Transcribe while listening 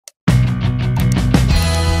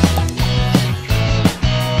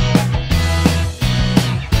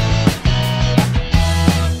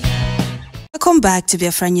Welcome back to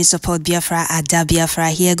Biafra News Support Biafra at Biafra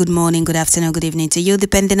here. Good morning, good afternoon, good evening to you,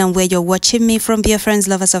 depending on where you're watching me from. Biafrans,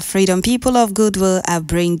 lovers of freedom, people of goodwill, I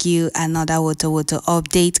bring you another Wotowoto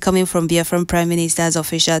update coming from Biafran Prime Minister's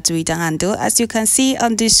official Twitter handle. As you can see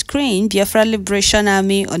on the screen, Biafra Liberation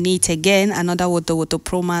Army on it again. Another Wotowoto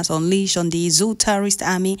promise unleashed on the Zoo terrorist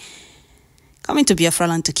army coming to Biafra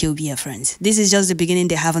land to kill Biafrans. This is just the beginning.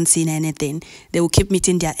 They haven't seen anything. They will keep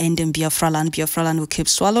meeting their end in Biafra land. Biafra land will keep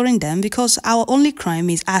swallowing them because our only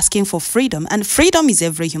crime is asking for freedom. And freedom is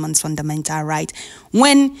every human's fundamental right.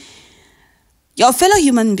 When your fellow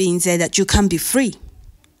human being say that you can be free,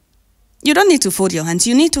 you don't need to fold your hands.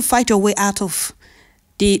 You need to fight your way out of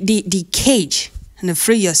the cage and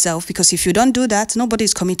free yourself, because if you don't do that, nobody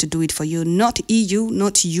is coming to do it for you. Not EU,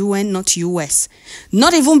 not UN, not US,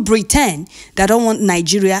 not even Britain. They don't want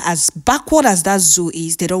Nigeria, as backward as that zoo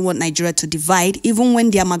is, they don't want Nigeria to divide, even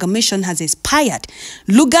when the amalgamation has expired.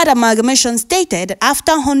 Lugard amalgamation stated that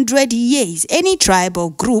after 100 years, any tribe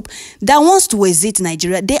or group that wants to visit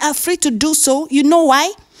Nigeria, they are free to do so. You know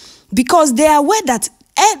why? Because they are aware that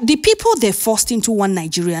the people they forced into one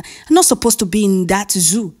Nigeria are not supposed to be in that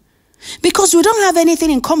zoo. Because we don't have anything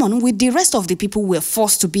in common with the rest of the people we're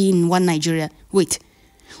forced to be in one Nigeria with.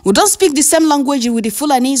 We don't speak the same language with the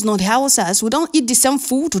Fulanis, nor the Hausas. We don't eat the same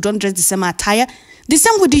food. We don't dress the same attire. The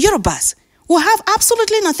same with the Yorubas. We have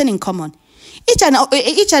absolutely nothing in common. Each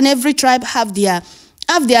and every tribe have their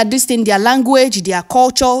this thing, their language, their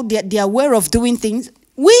culture, their way of doing things.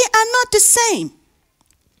 We are not the same.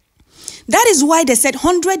 That is why they said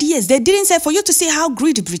 100 years. They didn't say for you to see how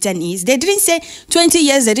great Britain is. They didn't say 20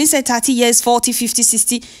 years. They didn't say 30 years, 40, 50,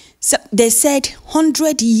 60. So they said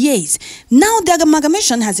 100 years. Now the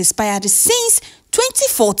amalgamation has expired since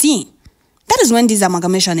 2014. That is when this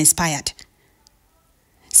amalgamation expired.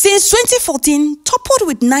 Since 2014, coupled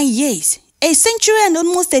with 9 years, a century and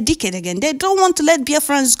almost a decade again, they don't want to let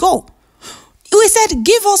Biafrans go. We said,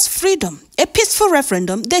 give us freedom, a peaceful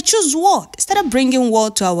referendum. They choose war. Instead of bringing war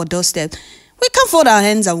to our doorstep, we can fold our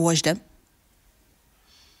hands and watch them.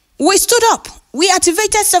 We stood up. We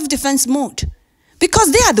activated self-defense mode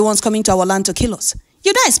because they are the ones coming to our land to kill us.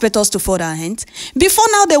 You don't expect us to fold our hands. Before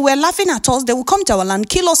now, they were laughing at us. They will come to our land,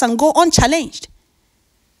 kill us, and go unchallenged.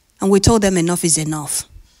 And we told them enough is enough.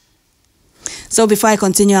 So before I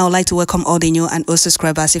continue, I would like to welcome all the new and old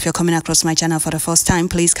subscribers. If you're coming across my channel for the first time,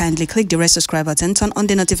 please kindly click the red subscribe button, turn on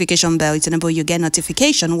the notification bell to enable you get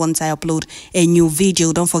notification once I upload a new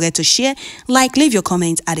video. Don't forget to share, like, leave your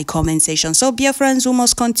comments at the comment section. So Biafrans, we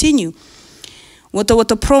must continue.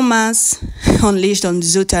 Wotowoto promise unleashed on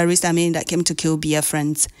Zoo terrorist army that came to kill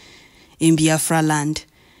Biafrans in Biafra land.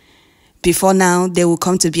 Before now, they will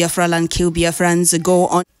come to Biafra land, kill Biafrans,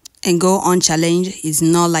 go unchallenged. Is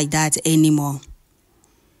not like that anymore.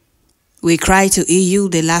 We cry to EU,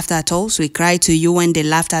 they laughed at us. We cry to UN, they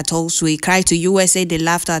laughed at us. We cry to USA, they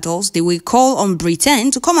laughed at us. They will call on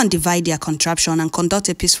Britain to come and divide their contraption and conduct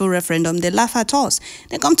a peaceful referendum. They laugh at us.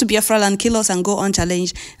 They come to Biafra land, kill us and go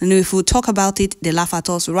unchallenged. And if we talk about it, they laugh at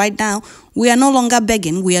us. Right now, we are no longer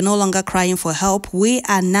begging. We are no longer crying for help. We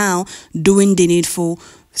are now doing the needful.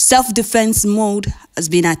 Self-defense mode has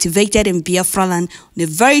been activated in Biafra land, the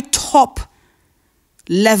very top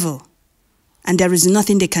level, and there is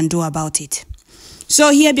nothing they can do about it. So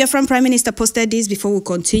here, Biafran Prime Minister posted this before we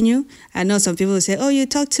continue. I know some people will say, oh, you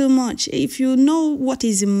talk too much. If you know what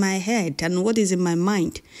is in my head and what is in my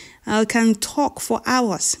mind, I can talk for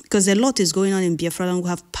hours because a lot is going on in Biafra land. We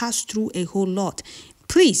have passed through a whole lot.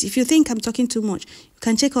 Please, if you think I'm talking too much, you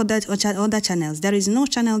can check out other channels. There is no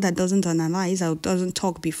channel that doesn't analyze or doesn't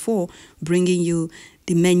talk before bringing you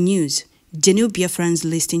the main news. Genuine Biafrans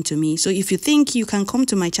listening to me. So if you think you can come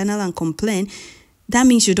to my channel and complain, that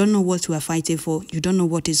means you don't know what we are fighting for. You don't know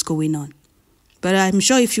what is going on. But I'm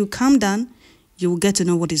sure if you calm down, you will get to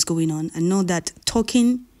know what is going on and know that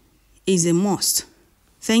talking is a must.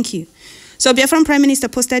 Thank you. So Biafran Prime Minister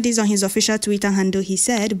posted this on his official Twitter handle. He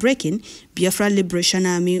said, breaking, Biafra Liberation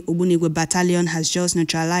Army Ogbunigwe Battalion has just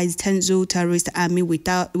neutralized 10 Zoo terrorist army with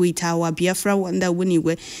our Biafra under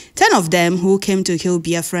Ogbunigwe. 10 of them who came to kill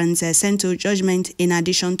Biafrans are sent to judgment in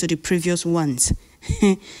addition to the previous ones.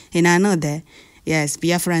 And I know that. Yes,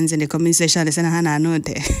 Biafrans in the comment section, they said, I know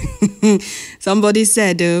that. Somebody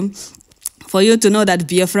said, for you to know that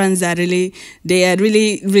Biafrans are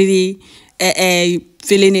really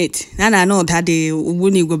feeling it. And I know that the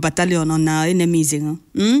Ogbunigwe Battalion on our enemies,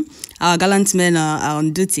 our gallant men are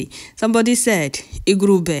on duty. Somebody said,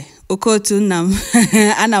 Igrube, Okotu nam,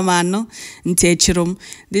 Anamano, Ntechirum.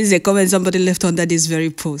 This is a comment somebody left under this very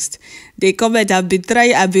post. The comment, I've been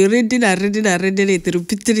reading it,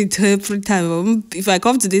 repeating it every time. If I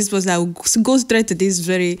come to this post, I will go straight to this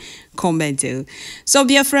very comment. So,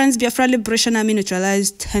 Biafrans, Biafra Liberation Army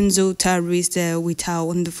neutralized Tenzo terrorists with our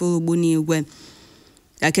wonderful Ogbunigwe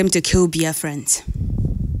that came to kill Biafrans.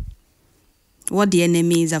 What the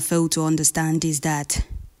enemies have failed to understand is that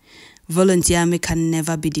volunteer army can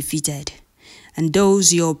never be defeated. And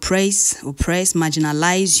those you oppress,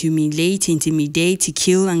 marginalize, humiliate, intimidate,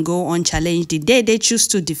 kill, and go unchallenged, the day they choose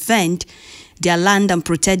to defend their land and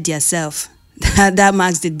protect themselves, that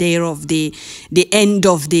marks the day of the end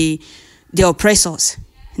of the oppressors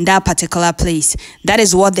in that particular place. That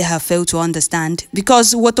is what they have failed to understand,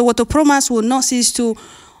 because Wotowoto promise will not cease to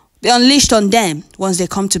be unleashed on them once they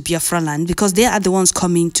come to Biafra land, because they are the ones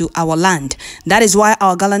coming to our land. That is why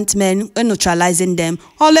our gallant men, when neutralizing them,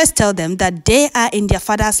 always tell them that they are in their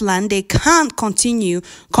father's land. They can't continue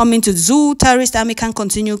coming to zoo. Terrorist army can't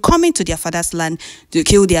continue coming to their father's land to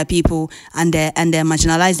kill their people and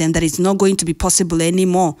marginalize them. That it's not going to be possible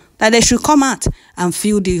anymore. That they should come out and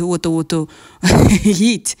feel the Wotowoto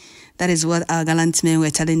heat. That is what our gallant men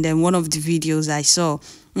were telling them. One of the videos I saw.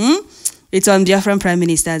 It's on Biafran Prime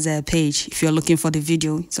Minister's page. If you're looking for the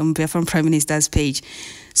video, it's on Biafran Prime Minister's page.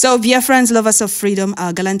 So, Biafrans, lovers of freedom,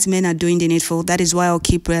 our gallant men are doing the needful. That is why I'll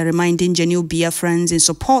keep reminding genuine Biafrans in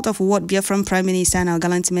support of what Biafran Prime Minister and our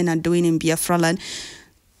gallant men are doing in Biafra land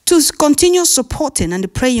to continue supporting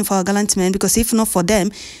and praying for our gallant men, because if not for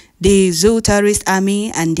them, the Zoo terrorist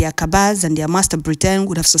army and their cabals and their master Britain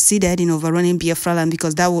would have succeeded in overrunning Biafra land,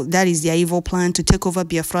 because that is their evil plan to take over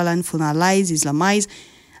Biafra land, finalize, Islamize,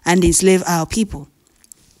 and enslave our people.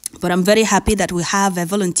 But I'm very happy that we have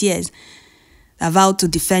volunteers that vowed to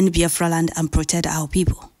defend Biafra land and protect our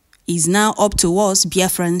people. It's now up to us,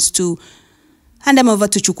 Biafrans, to hand them over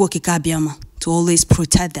to Kíłł to always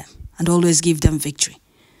protect them and always give them victory.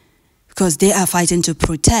 Because they are fighting to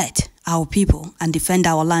protect our people and defend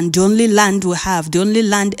our land. The only land we have, the only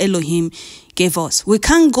land Elohim gave us. We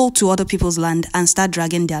can't go to other people's land and start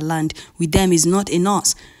dragging their land with them. Is not in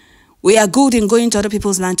us. We are good in going to other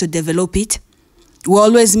people's land to develop it. We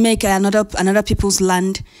always make another people's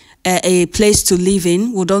land a place to live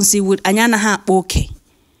in. We don't see with anyanaha okay.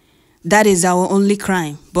 That is our only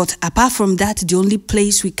crime. But apart from that, the only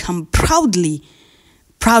place we can proudly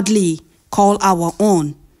call our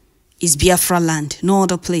own is Biafra land. No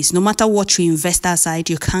other place. No matter what you invest outside,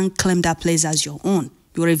 you can't claim that place as your own.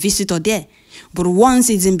 You're a visitor there. But once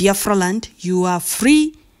it's in Biafra land, you are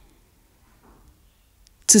free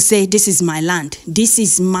to say, this is my land. This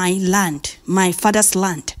is my land, my father's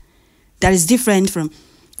land. That is different from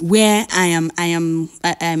where I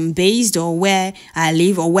am based, or where I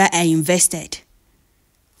live, or where I invested.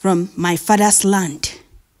 From my father's land.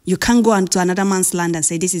 You can't go to another man's land and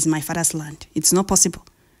say, this is my father's land. It's not possible.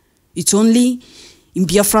 It's only in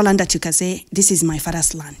Biafra land that you can say, this is my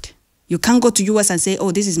father's land. You can't go to US and say,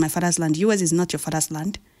 oh, this is my father's land. US is not your father's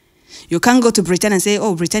land. You can't go to Britain and say,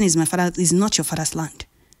 oh, Britain is my father. Is not your father's land.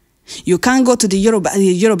 You can't go to the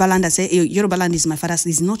Yoruba land and say, Yoruba land is my father's.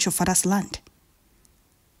 It's not your father's land.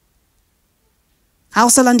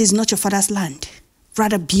 Hausa land is not your father's land.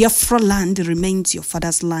 Rather, Biafra land remains your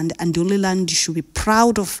father's land, and the only land you should be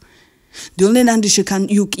proud of. The only land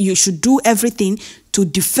you should do everything to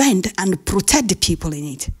defend and protect the people in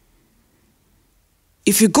it.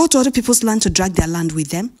 If you go to other people's land to drag their land with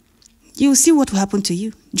them, you'll see what will happen to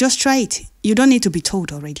you. Just try it. You don't need to be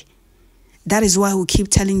told already. That is why we keep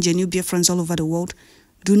telling genuine Biafrans all over the world,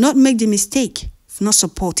 do not make the mistake of not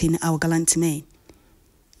supporting our gallant men,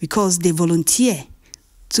 because they volunteer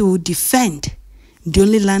to defend the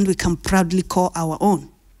only land we can proudly call our own.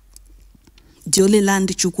 The only land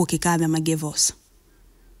Kíłł gave us.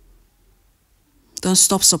 Don't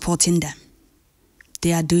stop supporting them.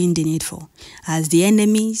 They are doing the needful. As the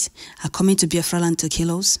enemies are coming to Biafra land to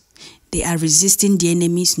kill us, they are resisting the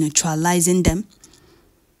enemies, neutralizing them,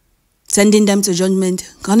 sending them to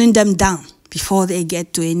judgment, gunning them down before they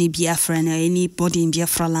get to any Biafran or anybody in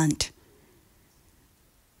Biafra land.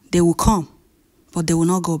 They will come, but they will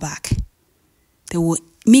not go back. They will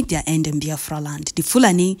meet their end in Biafra land. The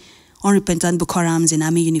Fulani, unrepentant Boko Harams in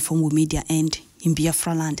army uniform will meet their end in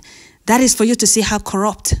Biafra land. That is for you to see how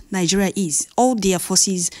corrupt Nigeria is. All their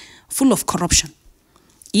forces full of corruption.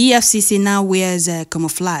 EFCC now wears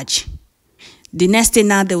camouflage. The next day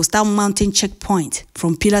now, they will start mounting checkpoint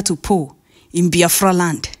from pillar to pole in Biafra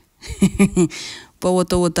land. But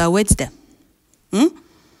Wotowoto awaits them.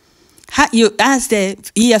 You ask the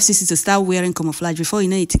EFCC to start wearing camouflage before you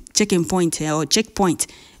know it, checking point or checkpoint,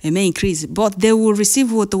 it may increase. But they will receive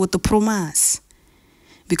Wotowoto promise.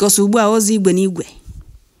 Because Ubu ozi Ogbunigwe.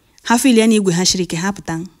 Hafili any Igwe hashirike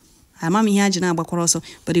hapatang. Amami hajina bakwaroso.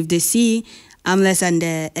 But if they see armless and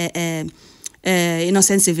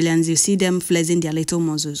innocent civilians, you see them flexing their little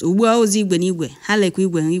muscles. Ubu ozi Ogbunigwe. Halekwi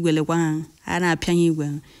Igwe lewan. Ana pian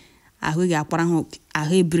Igwe. Ahuga aparang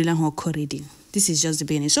ahe brilliant ho corriding. This is just the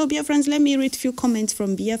beginning. So, Biafrans, let me read a few comments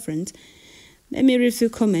from Biafrans. Let me read a few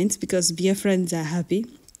comments because Biafrans are happy.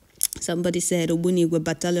 Somebody said, Ogbunigwe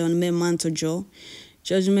Battalion, me man to jaw.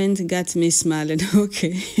 Judgment got me smiling.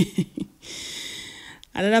 Okay.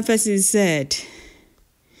 Another person said,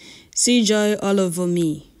 see joy all over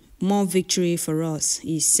me. More victory for us.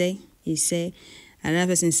 He say.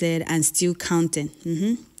 Another person said, and still counting.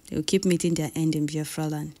 They'll keep meeting their end in Biafra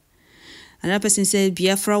land. Another person said,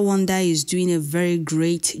 Biafra Wonder is doing a very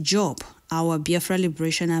great job. Our Biafra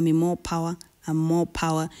Liberation Army, more power and more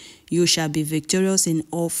power. You shall be victorious in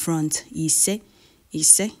all fronts. He say.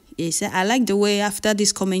 I like the way after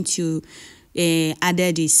this comment you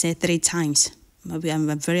added he said 3 times. Maybe I'm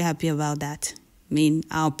very happy about that. I mean,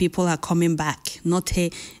 our people are coming back. Not hey,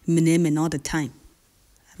 name all the time.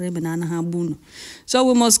 So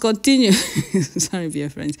we must continue. Sorry, dear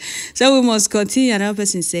friends. So we must continue. Another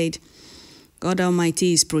person said, God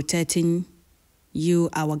Almighty is protecting you,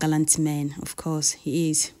 our gallant men. Of course,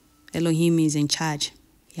 He is. Elohim is in charge.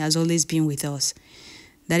 He has always been with us.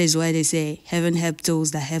 That is why they say, heaven help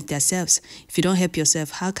those that help themselves. If you don't help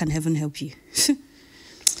yourself, how can heaven help you?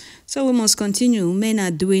 So we must continue. Men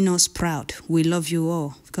are doing us proud. We love you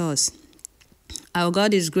all, of course. Our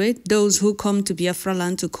God is great. Those who come to Biafra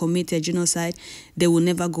land to commit a genocide, they will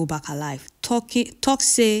never go back alive. Talk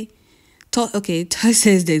says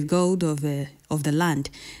the gold of the land.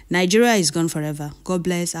 Nigeria is gone forever. God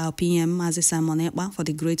bless our PM, Mazi Simon Ekpa, for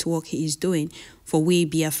the great work he is doing for we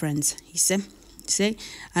Biafrans. He said,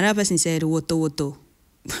 another person said, Wotowoto.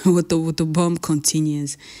 Wotowoto bomb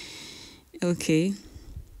continues. Okay.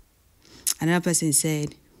 Another person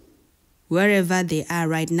said, wherever they are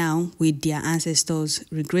right now with their ancestors,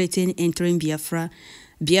 regretting entering Biafra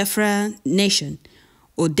nation,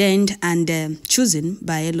 ordained and chosen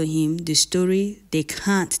by Elohim, the story they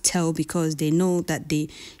can't tell because they know that the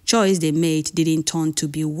choice they made didn't turn to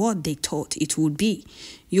be what they thought it would be.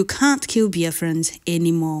 You can't kill Biafrans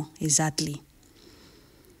anymore, exactly.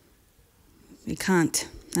 We can't.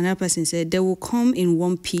 Another person said, they will come in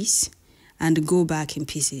one piece and go back in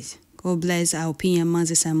pieces. God bless our PM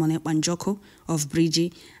Mazi Simon Ekpa of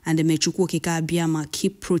Bridgie and the Mechukwu Okike Abiama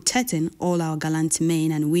keep protecting all our gallant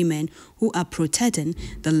men and women who are protecting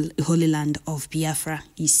the holy land of Biafra.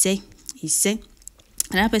 He say.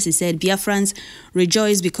 Another person said, Biafrans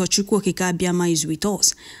rejoice because Chukwu Okike Abiama is with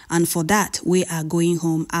us. And for that, we are going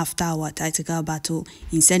home after our tactical battle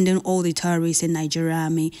in sending all the terrorists in Nigeria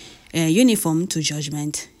Army uniform to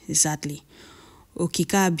judgment. Exactly.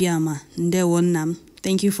 Okike Abiama, Ndewonnam.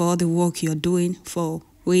 Thank you for all the work you're doing for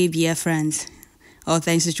we Biafrans. All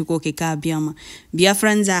thanks to Chukwu Okike Abiama.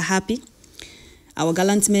 Biafrans are happy. Our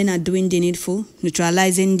gallant men are doing the needful,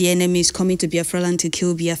 neutralizing the enemies coming to Biafra land to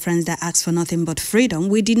kill Biafrans that ask for nothing but freedom.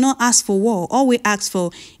 We did not ask for war. All we asked for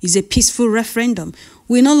is a peaceful referendum.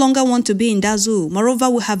 We no longer want to be in that zoo. Moreover,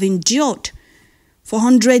 we have endured for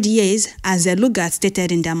 100 years, as the Lugard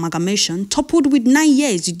stated in the amalgamation, toppled with 9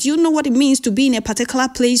 years. Do you know what it means to be in a particular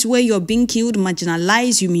place where you're being killed,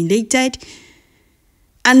 marginalized, humiliated?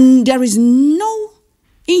 And there is no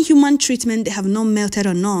inhuman treatment they have not melted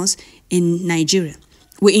on us in Nigeria.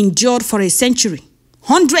 We endured for a century,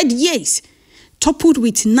 100 years, toppled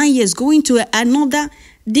with 9 years, going to another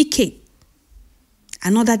decade.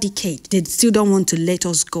 Another decade. They still don't want to let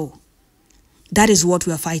us go. That is what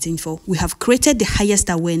we are fighting for. We have created the highest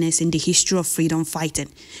awareness in the history of freedom fighting.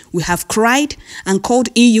 We have cried and called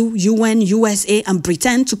EU, UN, USA, and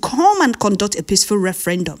Britain to come and conduct a peaceful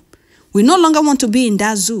referendum. We no longer want to be in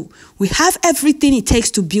that zoo. We have everything it takes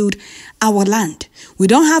to build our land. We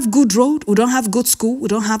don't have good road. We don't have good school. We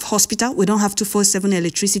don't have hospital. We don't have 24/7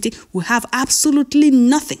 electricity. We have absolutely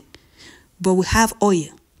nothing. But we have oil.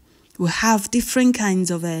 We have different kinds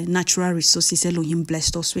of natural resources Elohim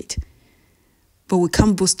blessed us with. But we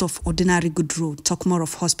can't boast of ordinary good road, talk more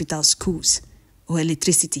of hospitals, schools, or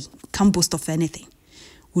electricity. Can't boast of anything.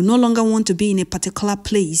 We no longer want to be in a particular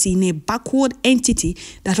place, in a backward entity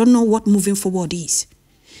that don't know what moving forward is.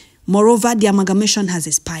 Moreover, the amalgamation has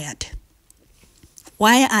expired.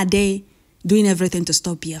 Why are they doing everything to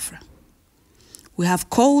stop Biafra? We have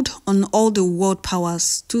called on all the world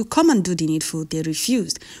powers to come and do the needful. They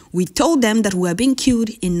refused. We told them that we are being killed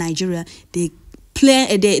in Nigeria. They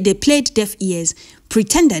played deaf ears,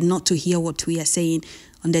 pretended not to hear what we are saying,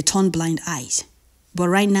 and they turned blind eyes. But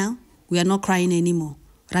right now, we are not crying anymore.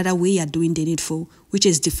 Rather, we are doing the needful, which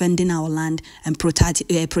is defending our land and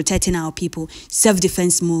protecting our people.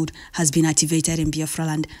 Self-defense mode has been activated in Biafra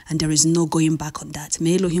land, and there is no going back on that.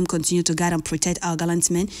 May Elohim continue to guide and protect our gallant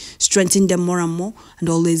men, strengthen them more and more, and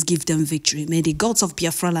always give them victory. May the gods of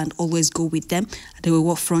Biafra land always go with them at the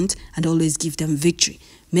war front and always give them victory.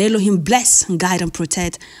 May Elohim bless and guide and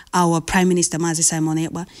protect our Prime Minister, Mazi Simon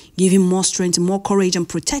Ekpa. Give him more strength, more courage, and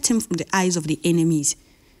protect him from the eyes of the enemies.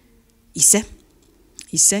 He said,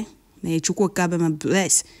 may Chukwu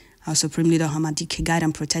bless our Supreme Leader Hamadike, guide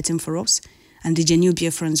and protect him for us and the genuine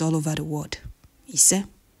Biafrans all over the world. He said,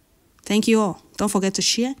 thank you all. Don't forget to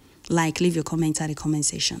share, like, leave your comments at the comment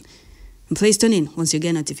section. And please tune in once you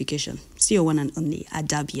get notification. See your one and only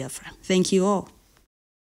Ada Biafra. Thank you all.